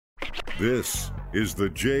This is the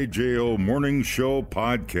JJO Morning Show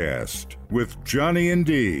podcast with Johnny and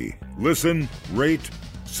D. Listen, rate,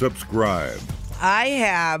 subscribe. I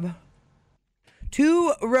have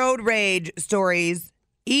 2 road rage stories,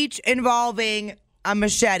 each involving a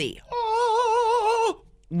machete.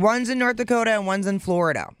 One's in North Dakota and one's in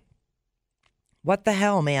Florida. What the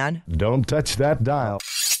hell, man? Don't touch that dial.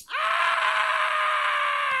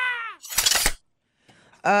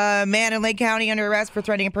 A man in Lake County under arrest for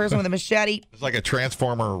threatening a person with a machete. It's like a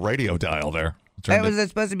transformer radio dial there. It was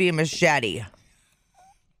supposed to be a machete.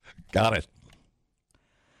 Got it.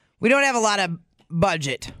 We don't have a lot of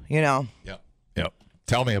budget, you know. Yep.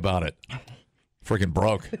 Tell me about it. Freaking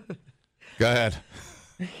broke. Go ahead.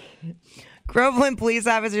 Groveland police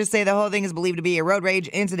officers say the whole thing is believed to be a road rage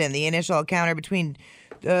incident. The initial encounter between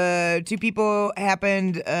 2 people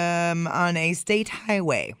happened on a state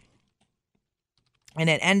highway. And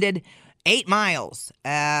it ended 8 miles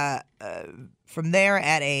from there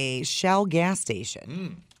at a Shell gas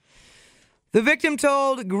station. The victim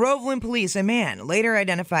told Groveland police a man, later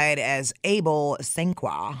identified as Abel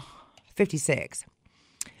Senqua, 56,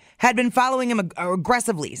 had been following him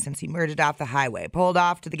aggressively since he merged off the highway. Pulled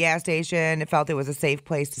off to the gas station, felt it was a safe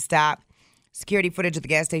place to stop. Security footage at the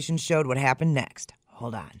gas station showed what happened next.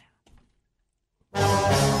 Hold on.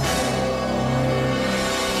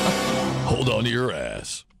 Hold on to your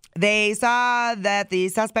ass. They saw that the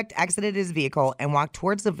suspect exited his vehicle and walked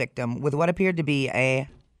towards the victim with what appeared to be a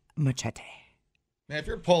machete. Man, if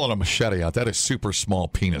you're pulling a machete out, that is super small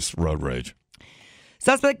penis road rage.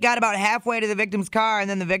 Suspect got about halfway to the victim's car, and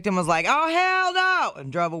then the victim was like, "Oh, hell no,"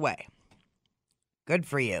 and drove away. Good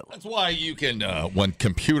for you. That's why you can, when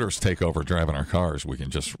computers take over driving our cars, we can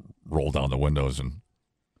just roll down the windows and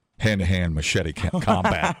hand-to-hand machete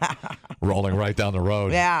combat rolling right down the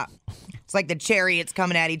road. Yeah. It's like the chariots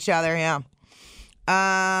coming at each other, yeah.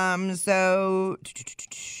 So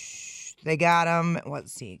they got him.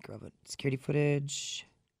 Let's see. Security footage.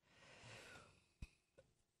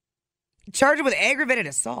 Charged with aggravated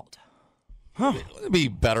assault. Huh. It'd be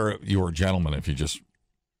better if you were a gentleman if you just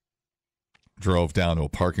drove down to a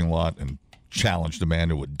parking lot and challenged a man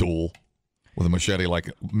to a duel with a machete, like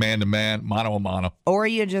man-to-man, mano-a-mano. Or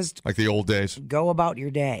you just like the old days. Go about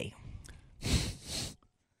your day.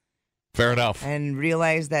 Fair enough. And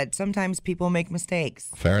realize that sometimes people make mistakes.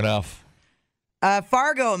 Fair enough. A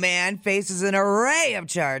Fargo man faces an array of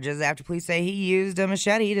charges after police say he used a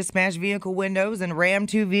machete to smash vehicle windows and ram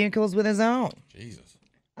 2 vehicles with his own. Jesus.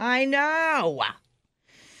 I know.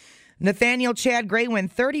 Nathaniel Chad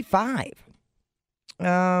Graywin, 35,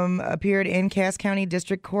 appeared in Cass County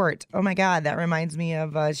District Court. Oh, my God, that reminds me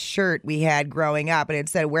of a shirt we had growing up, and it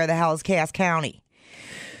said, "Where the hell is Cass County?"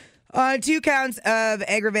 2 counts of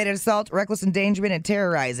aggravated assault, reckless endangerment, and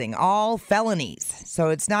terrorizing, all felonies, so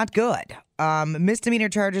it's not good. Misdemeanor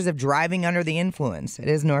charges of driving under the influence. It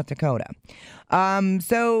is North Dakota.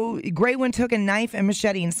 So Graywin took a knife and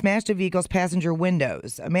machete and smashed a vehicle's passenger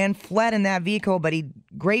windows. A man fled in that vehicle, but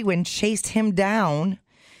Graywin chased him down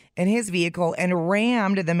in his vehicle and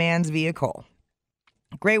rammed the man's vehicle.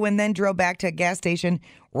 Graywin then drove back to a gas station,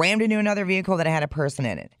 rammed into another vehicle that had a person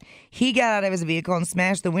in it. He got out of his vehicle and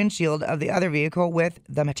smashed the windshield of the other vehicle with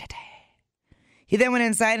the machete. He then went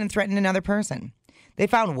inside and threatened another person. They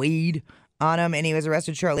found weed on him, and he was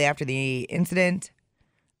arrested shortly after the incident.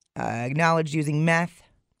 Acknowledged using meth.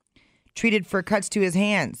 Treated for cuts to his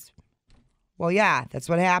hands. Well, yeah, that's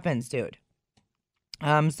what happens, dude.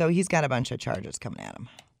 So he's got a bunch of charges coming at him.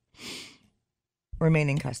 Remain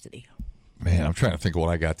in custody. Man, I'm trying to think of what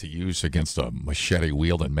I got to use against a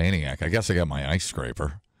machete-wielding maniac. I guess I got my ice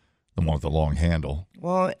scraper, the one with the long handle.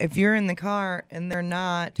 Well, if you're in the car and they're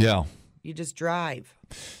not, yeah, you just drive.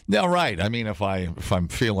 No, right. I mean, if I'm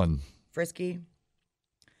feeling frisky,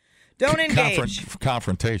 don't engage.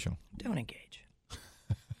 Confrontation. Don't engage.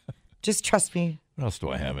 Just trust me. What else do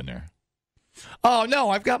I have in there? Oh, no,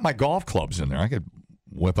 I've got my golf clubs in there. I could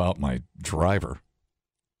whip out my driver.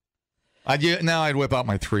 I'd whip out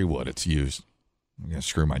my 3-wood. It's used. I'm going to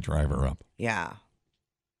screw my driver up. Yeah.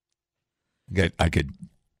 I could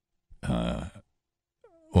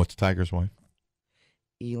what's Tiger's wife?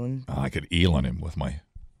 Elin. I could Elin him with my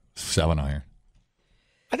 7-iron.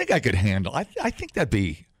 I think I could handle. I think that'd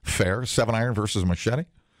be fair. 7-iron versus machete.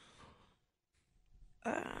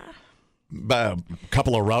 A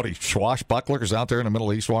couple of rowdy swashbucklers out there in the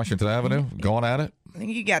middle of East Washington Avenue going at it. I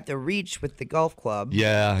think you got the reach with the golf club.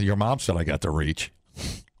 Yeah, your mom said I got the reach.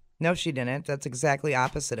 No, she didn't. That's exactly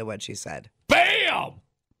opposite of what she said. Bam!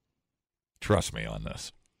 Trust me on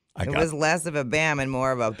this. It was less of a bam and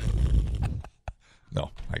more of a...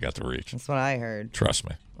 No, I got the reach. That's what I heard. Trust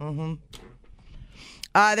me. Mm-hmm.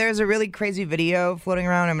 There's a really crazy video floating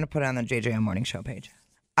around. I'm going to put it on the JJO Morning Show page.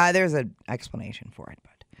 There's an explanation for it,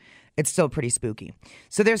 but it's still pretty spooky.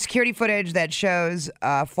 So there's security footage that shows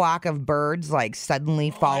a flock of birds like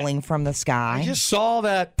suddenly falling from the sky. I just saw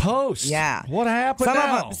that post. Yeah. What happened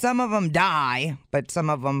now? Some of them die, but some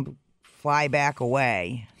of them fly back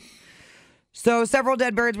away. So several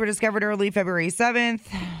dead birds were discovered early February 7th,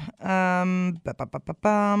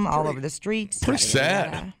 all over the streets. Pretty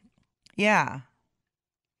sad. Yeah.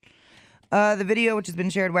 The video, which has been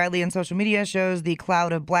shared widely on social media, shows the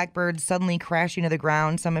cloud of blackbirds suddenly crashing to the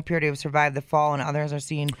ground. Some appear to have survived the fall, and others are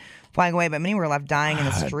seen flying away, but many were left dying in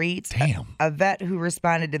the streets. Damn. A vet who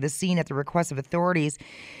responded to the scene at the request of authorities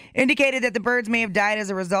indicated that the birds may have died as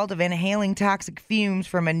a result of inhaling toxic fumes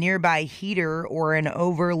from a nearby heater or an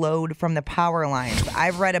overload from the power lines.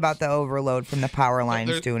 I've read about the overload from the power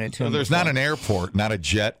lines doing it to them. There's not an airport, not a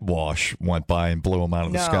jet wash went by and blew them out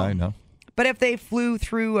of the sky, no? But if they flew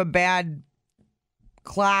through a bad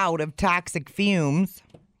cloud of toxic fumes,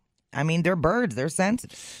 I mean, they're birds. They're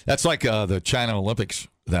sensitive. That's like the China Olympics,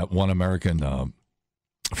 that one American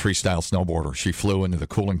freestyle snowboarder. She flew into the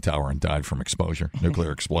cooling tower and died from exposure,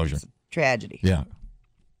 nuclear explosion. Tragedy. Yeah.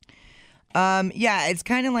 Yeah, it's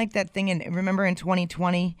kind of like that thing. Remember in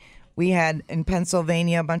 2020, we had in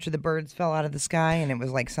Pennsylvania, a bunch of the birds fell out of the sky, and it was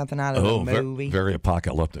like something out of the movie. Very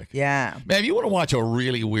apocalyptic. Yeah. Man, if you want to watch a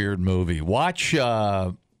really weird movie, watch,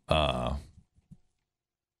 forget the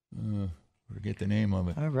name of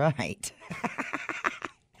it. All right.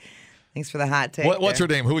 Thanks for the hot take. What's her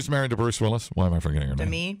name? Who was married to Bruce Willis? Why am I forgetting her name?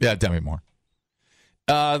 Demi? Yeah, Demi Moore.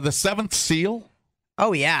 The Seventh Seal.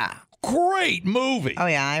 Oh, yeah. Great movie. Oh,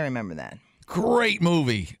 yeah, I remember that. Great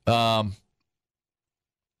movie.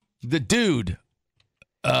 The dude,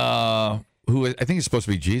 who I think is supposed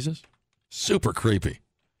to be Jesus, super creepy.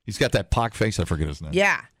 He's got that pock face. I forget his name.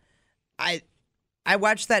 Yeah. I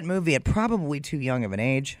watched that movie at probably too young of an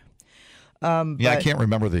age. I can't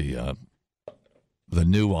remember the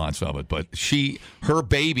nuance of it, but her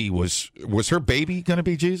baby was her baby going to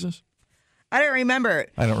be Jesus? I don't remember.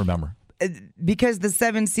 I don't remember. Because the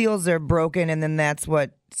seven seals are broken, and then that's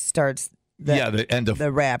what starts the end of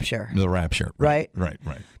the rapture. The rapture. Right? Right.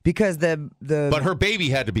 Because But her baby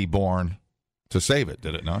had to be born to save it,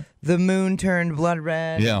 did it not? The moon turned blood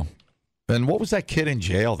red. Yeah. And what was that kid in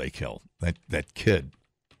jail they killed? That kid.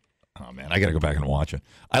 Oh, man, I got to go back and watch it.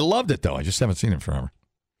 I loved it, though. I just haven't seen it forever.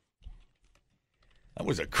 That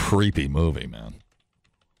was a creepy movie, man.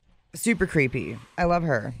 Super creepy. I love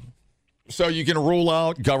her. So you can rule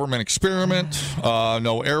out government experiment,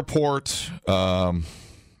 no airport,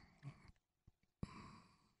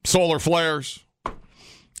 solar flares,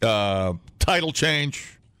 tidal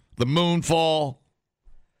change, the moon fall.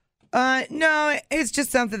 No, it's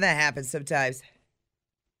just something that happens sometimes.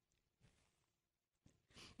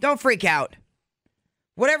 Don't freak out.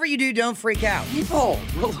 Whatever you do, don't freak out. People,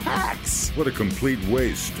 relax. What a complete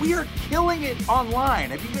waste We are killing it online.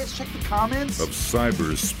 Have you guys checked the comments? of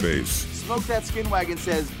cyberspace. Smoke That Skin Wagon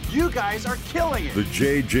says, you guys are killing it. The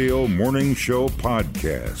JJO Morning Show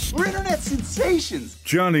Podcast. We're internet sensations.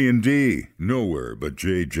 Johnny and D, nowhere but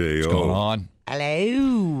JJO. What's going on?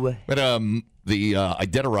 Hello. But the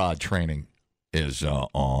Iditarod training is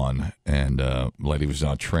on, and a lady was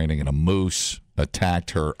training, and a moose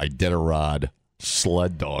attacked her Iditarod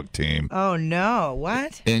sled dog team. Oh, no.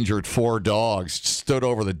 What? Injured 4 dogs, stood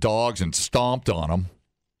over the dogs and stomped on them.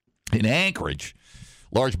 In Anchorage,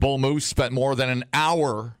 large bull moose spent more than an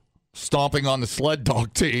hour stomping on the sled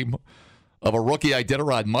dog team of a rookie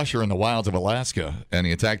Iditarod musher in the wilds of Alaska, and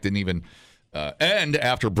the attack didn't even end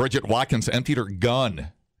after Bridget Watkins emptied her gun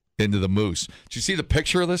into the moose. Did you see the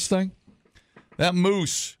picture of this thing? That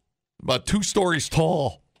moose, about 2 stories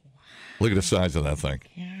tall. Look at the size of that thing.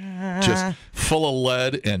 Just full of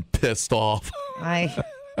lead and pissed off. I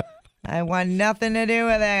want nothing to do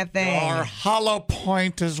with that thing. Our hollow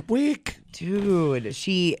point is weak. Dude,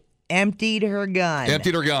 she emptied her gun.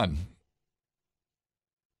 Emptied her gun.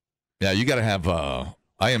 Yeah, you got to have...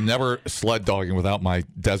 I am never sled dogging without my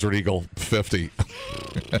Desert Eagle 50.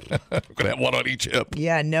 I'm going to have one on each hip.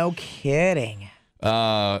 Yeah, no kidding.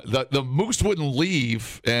 The moose wouldn't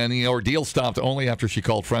leave, and the ordeal stopped only after she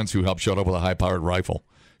called friends who helped showed up with a high-powered rifle.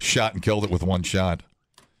 Shot and killed it with 1 shot.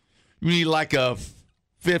 You need like a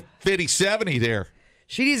 50-70 there.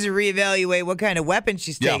 She needs to reevaluate what kind of weapon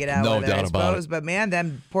she's taking out no with her, doubt I about suppose. it. But, man,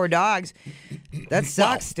 them poor dogs, that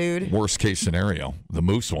sucks, dude. Worst case scenario, the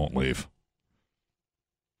moose won't leave.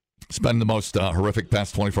 It's been the most horrific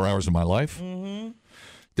past 24 hours of my life. Mm-hmm.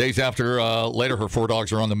 Days after, later, her 4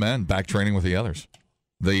 dogs are on the mend, back training with the others.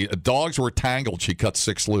 The dogs were tangled. She cut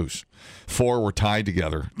 6 loose. 4 were tied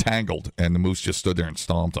together, tangled, and the moose just stood there and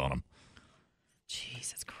stomped on them.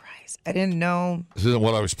 Jesus Christ. I didn't know. This isn't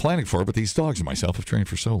what I was planning for, but these dogs and myself have trained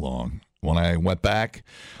for so long. When I walked back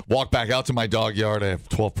out to my dog yard, I have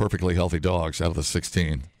 12 perfectly healthy dogs out of the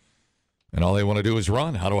 16. And all they want to do is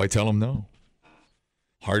run. How do I tell them no?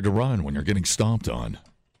 Hard to run when you're getting stomped on.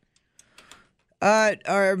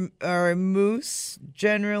 Are moose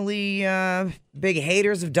generally big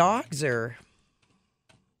haters of dogs, or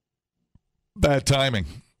bad timing?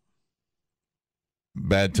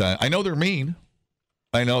 Bad time. I know they're mean.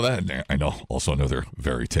 I know that. Also know they're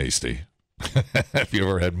very tasty. Have you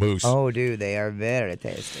ever had moose? Oh, dude, they are very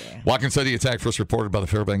tasty. Watkins said the attack first reported by the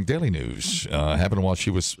Fairbanks Daily News happened while she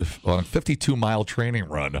was on a 52-mile training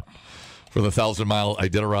run for the 1,000-mile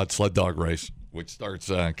Iditarod sled dog race, which starts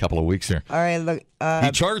in a couple of weeks here. All right, look.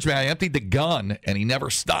 He charged me. I emptied the gun, and he never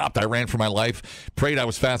stopped. I ran for my life, prayed I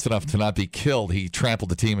was fast enough to not be killed. He trampled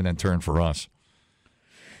the team and then turned for us.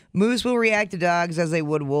 Moose will react to dogs as they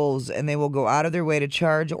would wolves, and they will go out of their way to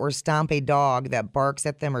charge or stomp a dog that barks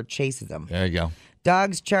at them or chases them. There you go.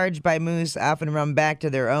 Dogs charged by moose often run back to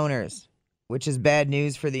their owners, which is bad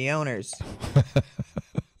news for the owners.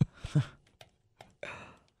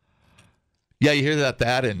 Yeah, you hear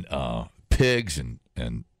that in pigs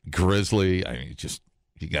and grizzly. I mean,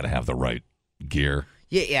 you got to have the right gear.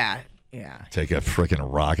 Yeah. Take a freaking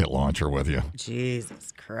rocket launcher with you.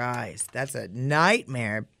 Jesus Christ. That's a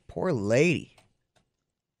nightmare. Poor lady.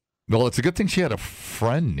 Well, it's a good thing she had a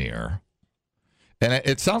friend near. And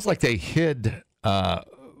it sounds like they hid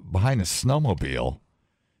behind a snowmobile,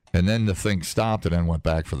 and then the thing stopped and then went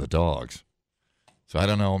back for the dogs. So I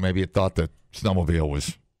don't know. Maybe it thought the snowmobile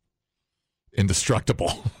was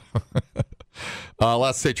indestructible.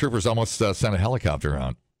 Last state troopers almost sent a helicopter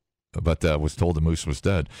out, but was told the moose was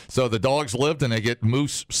dead. So the dogs lived, and they get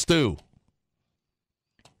moose stew.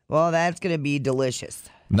 Well, that's going to be delicious.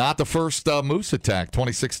 Not the first moose attack.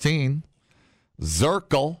 2016,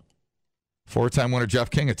 Zirkle, 4-time winner Jeff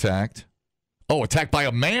King attacked. Oh, attacked by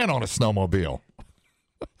a man on a snowmobile.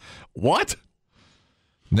 What?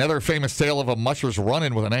 Another famous tale of a musher's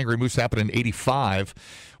run-in with an angry moose happened in 1985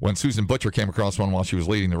 when Susan Butcher came across one while she was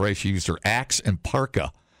leading the race. She used her axe and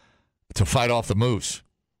parka to fight off the moose,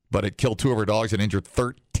 but it killed 2 of her dogs and injured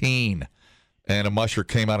 13. And a musher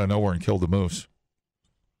came out of nowhere and killed the moose.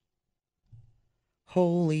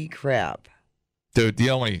 Holy crap. Dude, the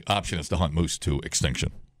only option is to hunt moose to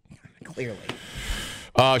extinction. Clearly.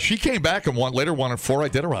 She came back and later won 4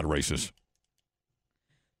 Iditarod races.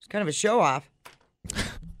 It's kind of a show-off.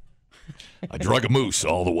 I drug a moose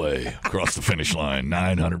all the way across the finish line,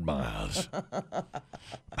 900 miles.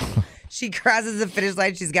 She crosses the finish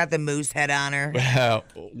line. She's got the moose head on her.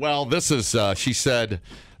 Well, this is, she said,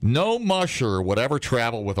 no musher would ever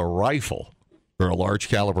travel with a rifle or a large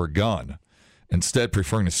caliber gun, instead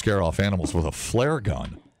preferring to scare off animals with a flare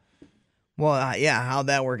gun. Well, yeah, how'd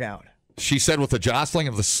that work out? She said with the jostling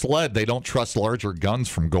of the sled, they don't trust larger guns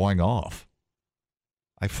from going off.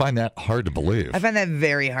 I find that hard to believe. I find that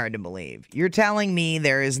very hard to believe. You're telling me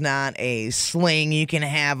there is not a sling you can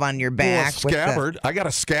have on your back? Well, a scabbard. I got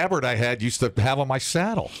a scabbard I used to have on my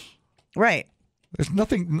saddle. Right. There's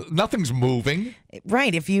nothing's moving.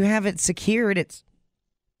 Right. If you have it secured,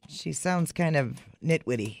 she sounds kind of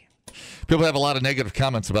nitwitty. People have a lot of negative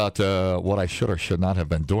comments about what I should or should not have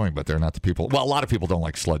been doing, but they're not the people. Well, a lot of people don't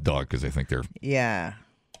like sled dog because they think they're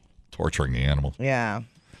torturing the animal. Yeah.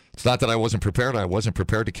 It's not that I wasn't prepared. I wasn't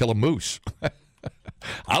prepared to kill a moose.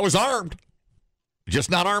 I was armed,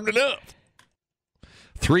 just not armed enough.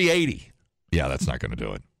 380. Yeah, that's not going to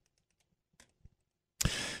do it.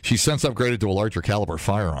 She's since upgraded to a larger caliber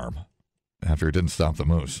firearm after it didn't stop the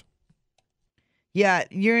moose. Yeah,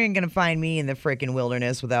 you ain't going to find me in the frickin'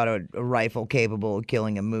 wilderness without a rifle capable of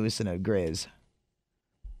killing a moose and a grizz.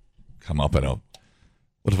 Come up in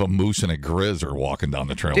what if a moose and a grizz are walking down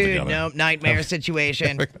the trail together? Dude, nope, nightmare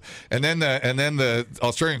situation. and then the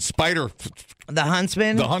Australian spider, the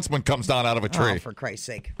huntsman comes down out of a tree. Oh, for Christ's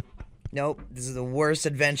sake. Nope, this is the worst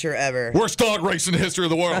adventure ever. Worst dog race in the history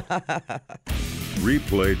of the world.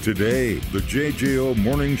 Replay today the JJO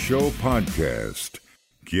Morning Show podcast.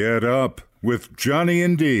 Get up with Johnny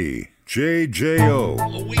and D.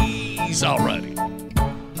 JJO. Louise already.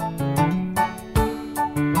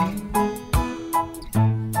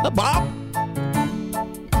 Bob.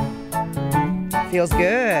 Feels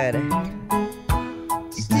good.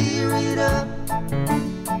 Steer it up,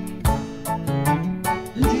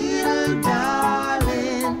 little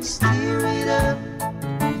darling, steer it up.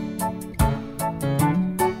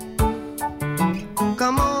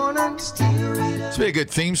 Come on and steer it up. be a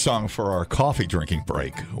good theme song for our coffee drinking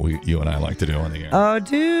break. You and I like to do on the air. Oh,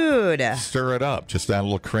 dude. Stir it up. Just add a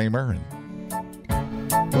little creamer and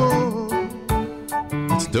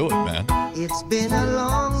let's do it, man. It's been a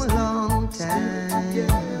long, long time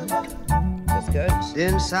That's good.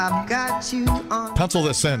 since I've got you on. Pencil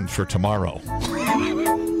this in for tomorrow.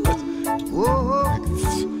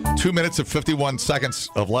 Whoa, 2 minutes and 51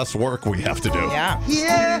 seconds of less work we have to do. Yeah.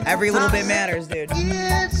 yeah. Every little bit matters, dude.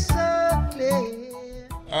 It's so clear.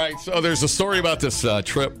 All right, so there's a story about this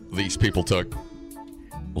trip these people took.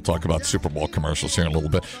 We'll talk about Super Bowl commercials here in a little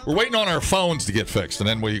bit. We're waiting on our phones to get fixed, and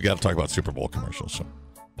then we got to talk about Super Bowl commercials. So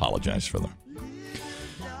apologize for them.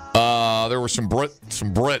 There were some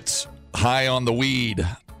Brits high on the weed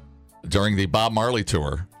during the Bob Marley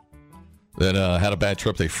tour that had a bad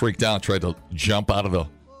trip. They freaked out, tried to jump out of the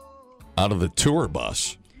tour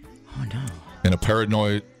bus. Oh, no. In a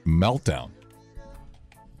paranoid meltdown.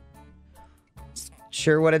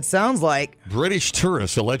 Sure what it sounds like. British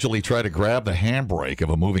tourists allegedly tried to grab the handbrake of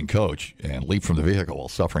a moving coach and leap from the vehicle while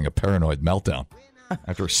suffering a paranoid meltdown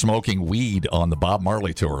after smoking weed on the Bob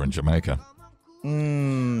Marley tour in Jamaica.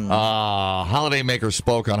 Holidaymakers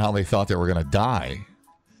spoke on how they thought they were going to die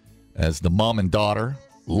as the mom and daughter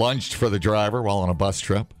lunged for the driver while on a bus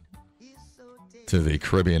trip to the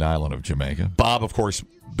Caribbean island of Jamaica. Bob, of course,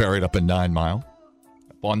 buried up in 9 Mile,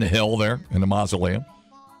 up on the hill there in the mausoleum.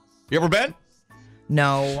 You ever been?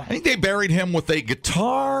 No. I think they buried him with a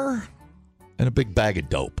guitar and a big bag of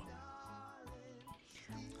dope.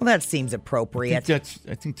 Well, that seems appropriate. I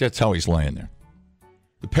think that's how he's laying there.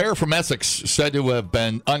 The pair from Essex said to have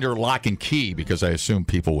been under lock and key because I assume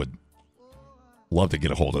people would love to get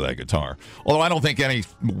a hold of that guitar. Although I don't think any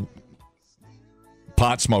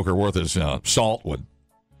pot smoker worth his salt would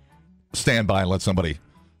stand by and let somebody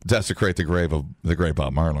desecrate the grave of the great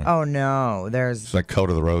Bob Marley. Oh, no. It's There's that coat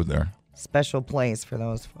of the road there. special place for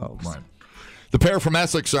those folks. Right. The pair from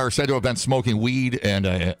Essex are said to have been smoking weed and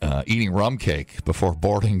eating rum cake before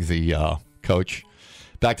boarding the coach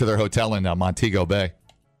back to their hotel in Montego Bay.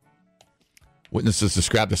 Witnesses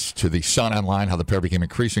described this to the Sun Online, how the pair became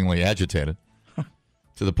increasingly agitated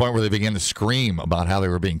to the point where they began to scream about how they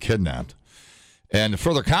were being kidnapped. And to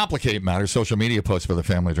further complicate matters, social media posts for the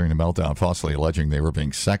family during the meltdown falsely alleging they were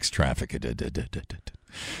being sex trafficked went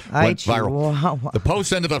viral. The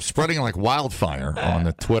post ended up spreading like wildfire on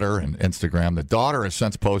the Twitter and Instagram. The daughter has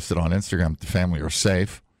since posted on Instagram that the family are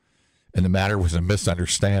safe, and the matter was a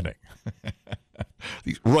misunderstanding.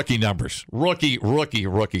 These rookie numbers. Rookie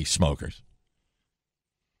smokers.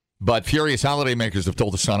 But furious holidaymakers have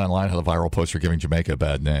told the Sun Online how the viral posts are giving Jamaica a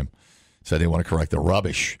bad name. Said they want to correct the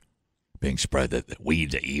rubbish being spread that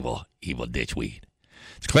weed's a evil ditch weed.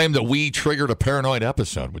 It's claimed that weed triggered a paranoid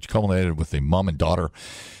episode, which culminated with the mom and daughter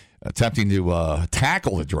attempting to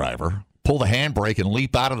tackle the driver, pull the handbrake, and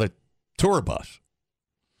leap out of the tour bus.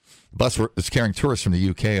 The bus was carrying tourists from the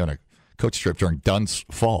UK on a coach trip during Duns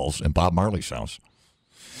Falls in Bob Marley's house.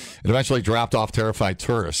 It eventually dropped off terrified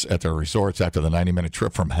tourists at their resorts after the 90-minute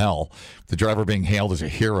trip from hell, the driver being hailed as a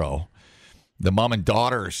hero. The mom and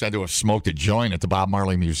daughter are said to have smoked a joint at the Bob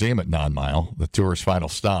Marley Museum at 9 Mile, the tour's final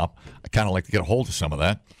stop. I kind of like to get a hold of some of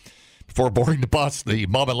that. Before boarding the bus, the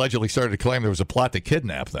mom allegedly started to claim there was a plot to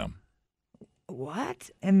kidnap them.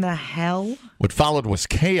 What in the hell? What followed was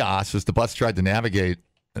chaos as the bus tried to navigate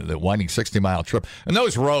the winding 60-mile trip. And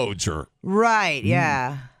those roads are Right,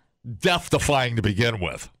 yeah. death-defying to begin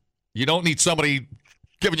with. You don't need somebody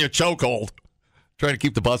giving you a chokehold trying to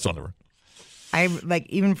keep the bus on the road.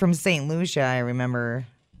 Even from St. Lucia, I remember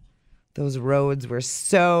those roads were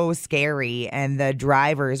so scary, and the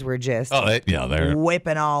drivers were just they're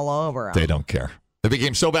whipping all over 'em. They don't care. It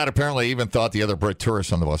became so bad, apparently, even thought the other Brit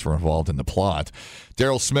tourists on the bus were involved in the plot.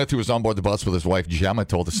 Daryl Smith, who was on board the bus with his wife, Gemma,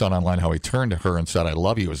 told the Sun Online how he turned to her and said, "I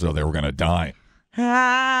love you," as though they were going to die.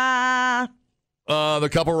 The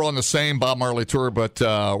couple were on the same Bob Marley tour, but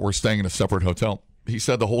were staying in a separate hotel. He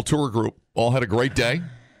said the whole tour group all had a great day.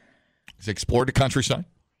 They explored the countryside.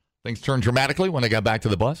 Things turned dramatically when they got back to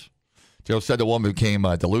the bus. Joe said the woman became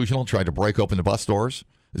delusional, tried to break open the bus doors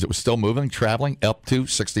as it was still moving, traveling up to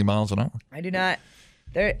 60 miles an hour. I do not.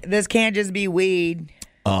 This can't just be weed.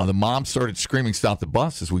 The mom started screaming, "Stop the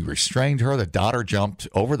bus!" as we restrained her. The daughter jumped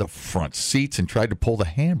over the front seats and tried to pull the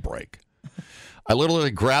handbrake. I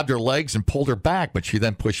literally grabbed her legs and pulled her back, but she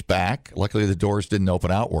then pushed back. Luckily, the doors didn't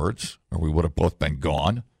open outwards, or we would have both been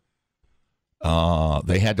gone.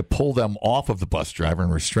 They had to pull them off of the bus driver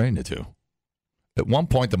and restrain the two. At one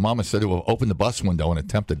point, the mom is said to have opened the bus window and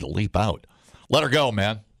attempted to leap out. Let her go,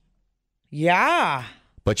 man. Yeah.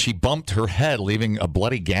 But she bumped her head, leaving a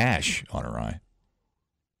bloody gash on her eye.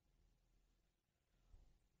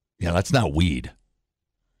 Yeah, that's not weed.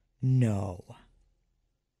 No.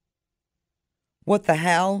 What the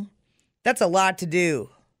hell? That's a lot to do.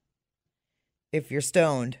 If you're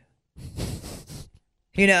stoned.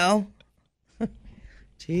 You know?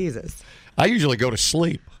 Jesus. I usually go to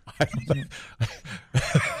sleep. I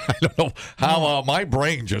don't know how my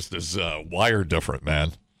brain just is wired different,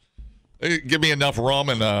 man. Give me enough rum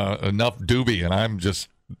and enough doobie, and I'm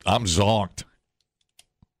zonked.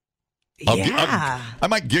 I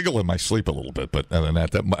might giggle in my sleep a little bit, but other than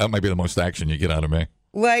that might be the most action you get out of me.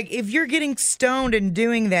 Like, if you're getting stoned and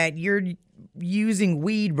doing that, you're using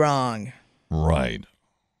weed wrong. Right.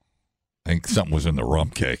 I think something was in the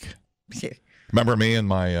rum cake. Remember me and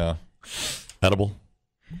my edible?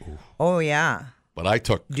 Oh, yeah. But I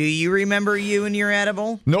took... Do you remember you and your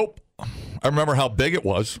edible? Nope. I remember how big it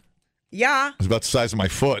was. Yeah. It was about the size of my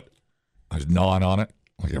foot. I was gnawing on it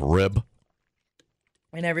like a rib.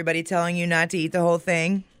 And everybody telling you not to eat the whole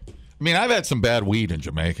thing? I mean, I've had some bad weed in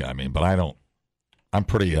Jamaica. But I'm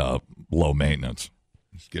pretty low maintenance.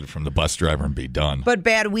 Just get it from the bus driver and be done. But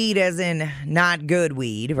bad weed as in not good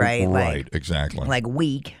weed, right? Right, exactly. Like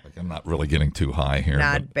weak. Like I'm not really getting too high here.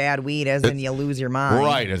 Not bad weed as in you lose your mind.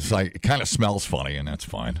 Right. It's like, it kind of smells funny, and that's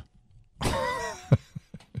fine.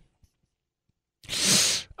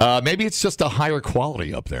 Maybe it's just a higher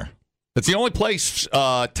quality up there. It's the only place,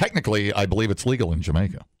 technically, I believe it's legal in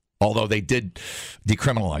Jamaica. Although they did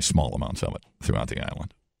decriminalize small amounts of it throughout the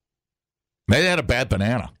island. Maybe they had a bad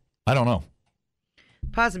banana. I don't know.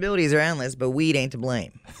 Possibilities are endless, but weed ain't to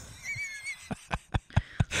blame.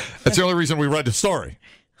 That's the only reason we read the story.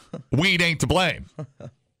 Weed ain't to blame. I'm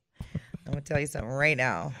going to tell you something right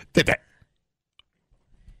now.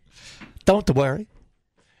 Don't worry.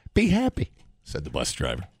 Be happy, said the bus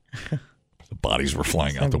driver. The bodies were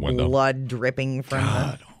flying out the window. Blood dripping from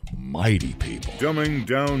God almighty, people. Dumbing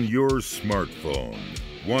down your smartphone.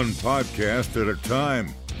 One podcast at a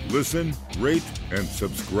time. Listen, rate, and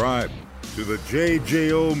subscribe to the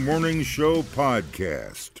JJO Morning Show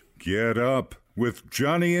podcast. Get up with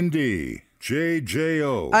Johnny and D.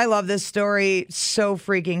 JJO. I love this story so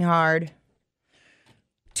freaking hard.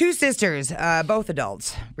 Two sisters, both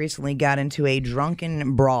adults, recently got into a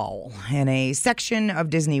drunken brawl in a section of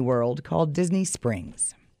Disney World called Disney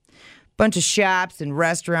Springs. Bunch of shops and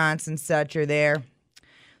restaurants and such are there.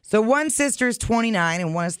 So one sister is 29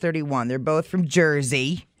 and one is 31. They're both from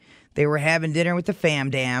Jersey. They were having dinner with the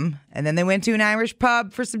famdam, and then they went to an Irish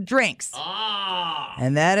pub for some drinks.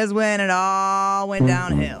 And that is when it all went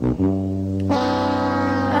downhill.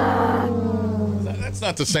 That's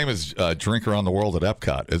not the same as Drink Around the World at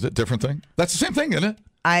Epcot, is it? Different thing? That's the same thing, isn't it?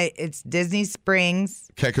 It's Disney Springs.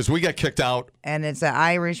 Okay, because we got kicked out. And it's an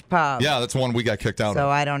Irish pub. Yeah, that's the one we got kicked out So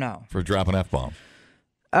of. I don't know. For dropping F-bombs.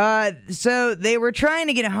 So they were trying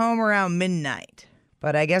to get home around midnight,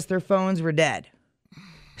 but I guess their phones were dead.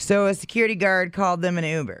 So a security guard called them an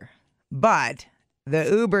Uber. But the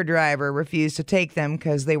Uber driver refused to take them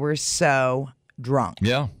because they were so drunk.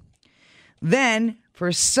 Yeah. Then,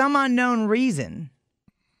 for some unknown reason,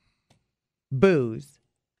 booze,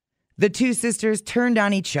 the two sisters turned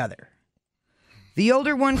on each other. The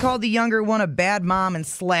older one called the younger one a bad mom and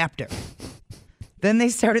slapped her. Then they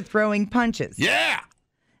started throwing punches. Yeah.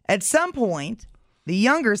 At some point, the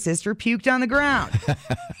younger sister puked on the ground.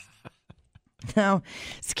 Now,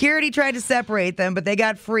 security tried to separate them, but they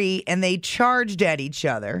got free and they charged at each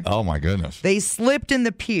other. Oh, my goodness. They slipped in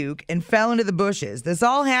the puke and fell into the bushes. This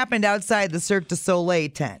all happened outside the Cirque du Soleil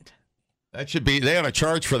tent. That should be, they ought to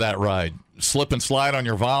charge for that ride. Slip and slide on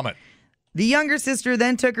your vomit. The younger sister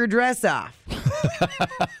then took her dress off.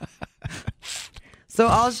 So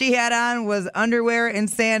all she had on was underwear and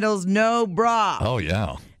sandals, no bra. Oh,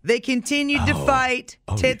 yeah. They continued to fight,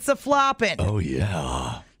 tits a-flopping. Oh,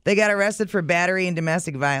 yeah. They got arrested for battery and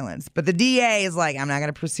domestic violence. But the DA is like, I'm not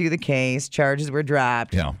going to pursue the case. Charges were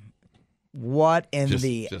dropped. Yeah. What in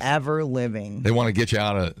the ever-living? They want to get you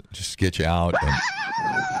out of, just get you out. And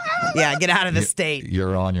yeah, get out of the state.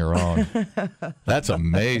 You're on your own. That's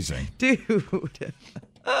amazing. Dude.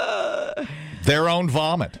 Their own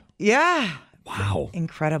vomit. Yeah. Wow.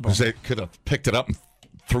 Incredible. 'Cause they could have picked it up and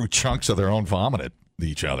threw chunks of their own vomit at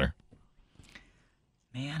each other.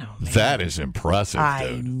 Man, oh man. That is impressive, I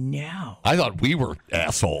dude. know. I thought we were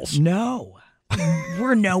assholes. No.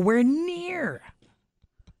 We're nowhere near.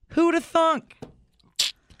 Who'd have thunk?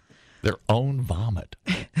 Their own vomit.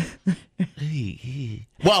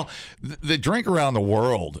 Well, the drink around the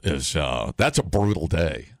world is, that's a brutal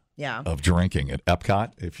day. Yeah. Of drinking at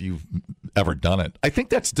Epcot, if you've ever done it. I think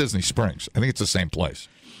that's Disney Springs. I think it's the same place.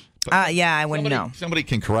 Yeah, I wouldn't know. Somebody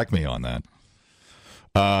can correct me on that.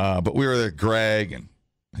 But we were there, Greg, and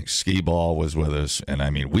I think Skee Ball was with us. And, I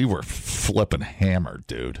mean, we were flipping hammered,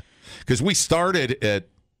 dude. Because we started at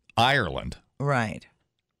Ireland Right.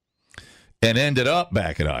 and ended up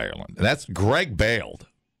back at Ireland. That's Greg bailed.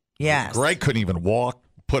 Yes. Greg couldn't even walk,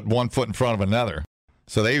 put one foot in front of another.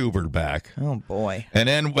 So they Ubered back. Oh, boy. And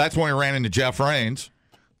then that's when we ran into Jeff Rains.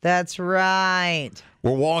 That's right.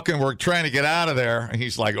 We're walking, we're trying to get out of there. And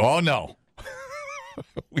he's like, oh, no.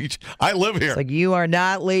 I live here. It's like, you are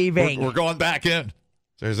not leaving. We're going back in.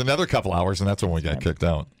 There's another couple hours, and that's when we got kicked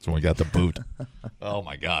out. That's when we got the boot. Oh,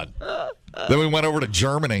 my God. Then we went over to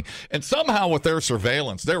Germany. And somehow with their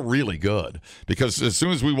surveillance, they're really good. Because as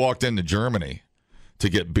soon as we walked into Germany to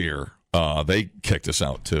get beer, they kicked us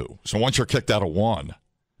out, too. So once you're kicked out of one,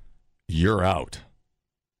 you're out.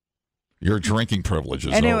 Your drinking privilege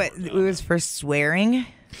is over. It was for swearing?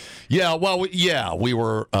 Yeah, well, we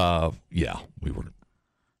were.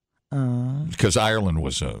 Because Ireland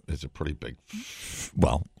is a pretty big.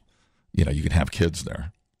 Well, you can have kids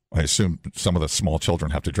there. I assume some of the small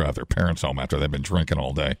children have to drive their parents home after they've been drinking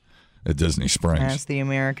all day at Disney Springs. That's the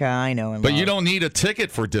America I know and But love. you don't need a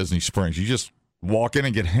ticket for Disney Springs. You just walk in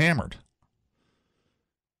and get hammered.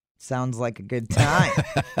 Sounds like a good time.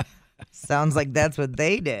 Sounds like that's what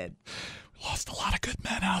they did. We lost a lot of good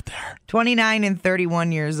men out there. 29 and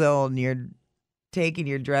 31 years old, and you're taking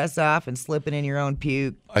your dress off and slipping in your own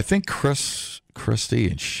puke. I think Christy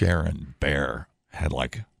and Sharon Bear had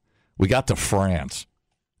we got to France,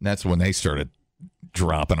 and that's when they started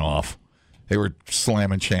dropping off. They were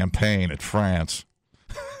slamming champagne at France.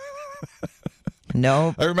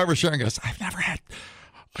 Nope. I remember Sharon goes, I've never had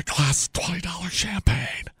a glass of $20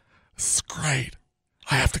 champagne. This is great.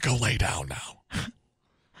 I have to go lay down now.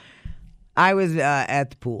 I was at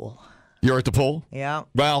the pool. You're at the pool? Yeah.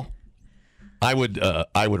 Well, I would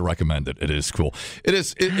recommend it. It is cool. It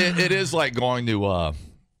is like going to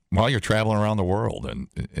you're traveling around the world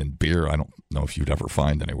and beer. I don't know if you'd ever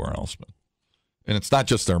find anywhere else, and it's not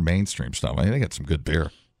just their mainstream stuff. I mean, they got some good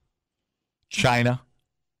beer. China,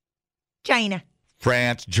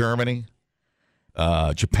 France, Germany,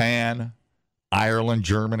 Japan, Ireland,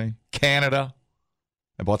 Germany, Canada.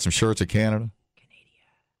 I bought some shirts at Canada.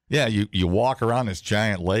 Yeah, you walk around this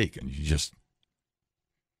giant lake and you're just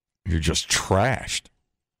trashed.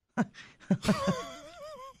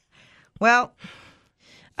 Well,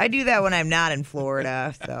 I do that when I'm not in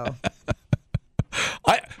Florida, so.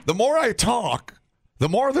 The more I talk, the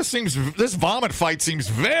more this vomit fight seems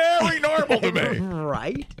very normal to me.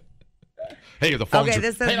 Right? Hey, the phones Okay, are,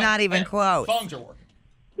 this is not even close. Phones are working.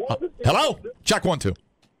 Hello? Check 1, 2.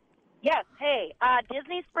 Yes. Hey,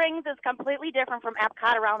 Disney Springs is completely different from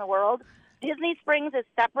Epcot around the world. Disney Springs is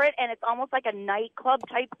separate, and it's almost like a nightclub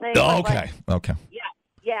type thing. Okay. Okay.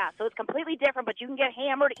 Yeah. So it's completely different, but you can get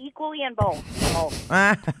hammered equally in both.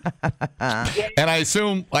 And I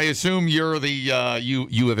assume you're the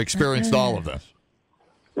you have experienced all of this.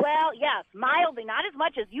 Well, yes, mildly, not as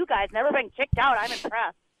much as you guys. Never been kicked out. I'm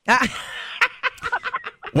impressed.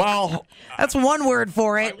 Well, that's one word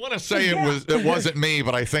for I it. want to say it wasn't me,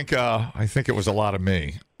 but I think it was a lot of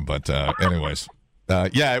me. But anyways,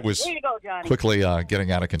 it was Way to go, Johnny. quickly getting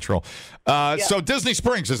out of control. So Disney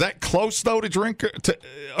Springs, is that close though to drink?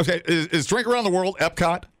 Okay, is Drink Around the World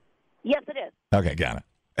Epcot? Yes, it is. Okay, got it.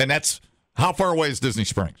 And that's how far away is Disney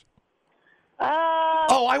Springs?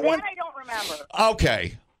 I don't remember.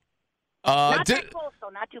 Okay. Not that close, though.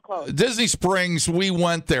 Not too close. Disney Springs, we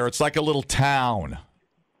went there. It's like a little town.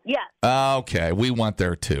 Yes. Okay, we went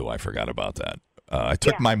there too. I forgot about that. I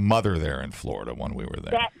took my mother there in Florida when we were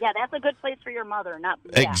there. That's a good place for your mother.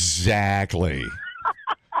 Exactly.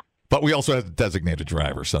 But we also had a designated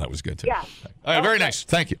driver, so that was good too. Yeah. All right, very nice.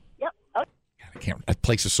 Thank you. Yep. Okay. God, that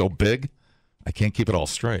place is so big, I can't keep it all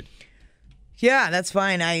straight. Yeah, that's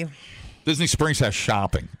fine. Disney Springs has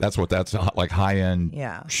shopping. That's like high-end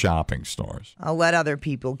shopping stores. I'll let other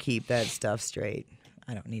people keep that stuff straight.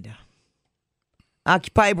 I don't need to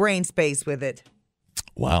occupy brain space with it.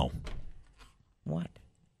 Wow. What?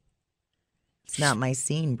 It's not my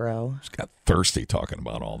scene, bro. Just got thirsty talking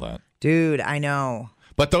about all that. Dude, I know.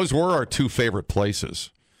 But those were our two favorite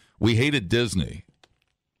places. We hated Disney,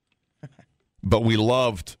 but we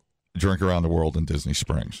loved Drink Around the World in Disney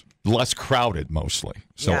Springs. Less crowded, mostly.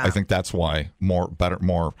 So I think that's why more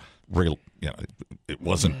real. It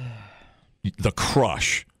wasn't the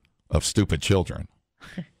crush of stupid children.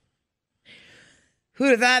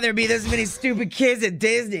 Who'd have thought there'd be this many stupid kids at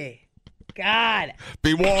Disney? God.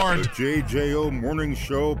 Be warned. The JJO Morning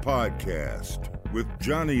Show podcast with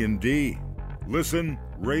Johnny and D. Listen,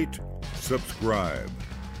 rate, subscribe.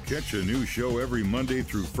 Catch a new show every Monday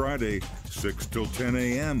through Friday, 6 till 10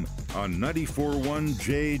 a.m. on 94.1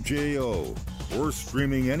 JJO or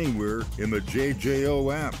streaming anywhere in the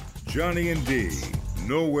JJO app. Johnny and D.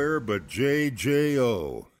 nowhere but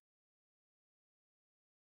JJO.